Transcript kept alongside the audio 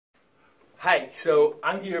Hi, so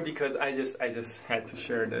I'm here because I just had to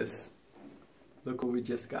share this. Look what we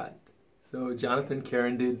just got. So Jonathan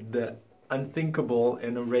Karen did the unthinkable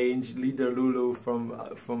and arranged Lieder Lulu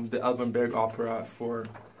from the Alban Opera for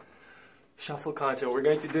Shuffle concert. We're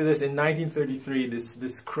going to do this in 1933,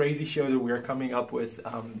 this crazy show that we are coming up with,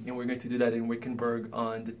 and we're going to do that in Wickenburg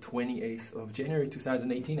on the 28th of January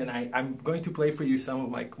 2018, and I'm going to play for you some of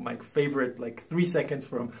my favorite, like 3 seconds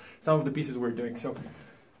from some of the pieces we're doing. So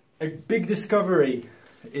a big discovery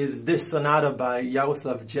is this sonata by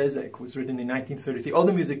Jaroslav Ježek. It was written in 1933. All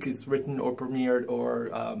the music is written or premiered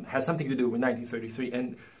or has something to do with 1933,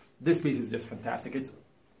 and this piece is just fantastic. It's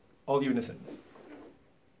all unisons.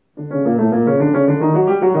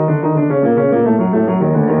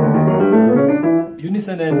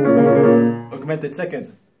 Unison and augmented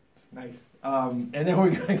seconds. Nice. And then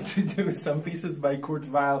we're going to do some pieces by Kurt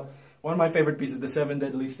Weill. One of my favorite pieces, The Seven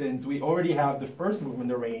Deadly Sins. We already have the first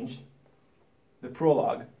movement arranged, the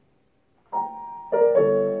prologue.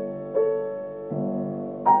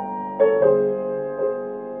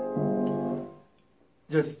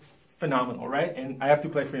 Just phenomenal, right? And I have to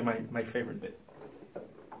play for you my favorite bit.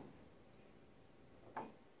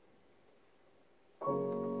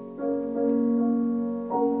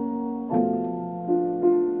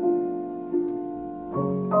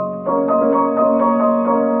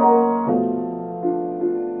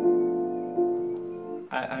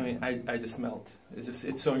 I just melt.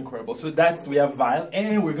 It's so incredible. So we have Weill,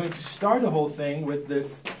 and we're going to start the whole thing with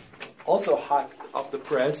this, also hot off the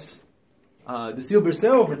press, the Silberse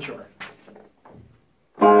Overture.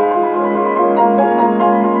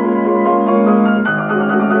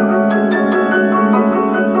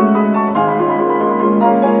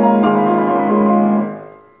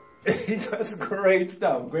 It was great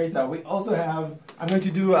stuff, great stuff. We also have, I'm going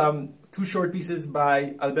to do 2 short pieces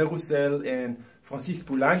by Albert Roussel and Francis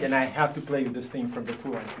Poulenc, and I have to play this thing from the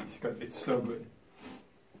Poulenc piece because it's so good.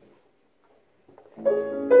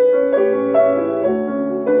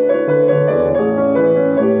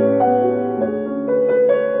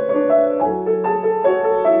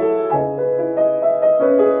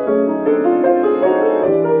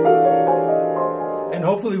 And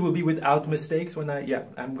hopefully it will be without mistakes when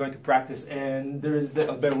I'm going to practice. And there is the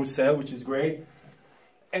Albert Roussel, which is great.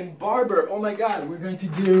 And Barber, oh my God, we're going to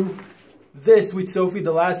do this with Sophie,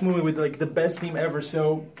 the last movie with like the best theme ever.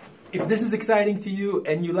 So if this is exciting to you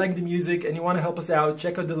and you like the music and you want to help us out,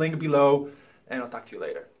 check out the link below and I'll talk to you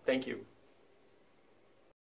later. Thank you.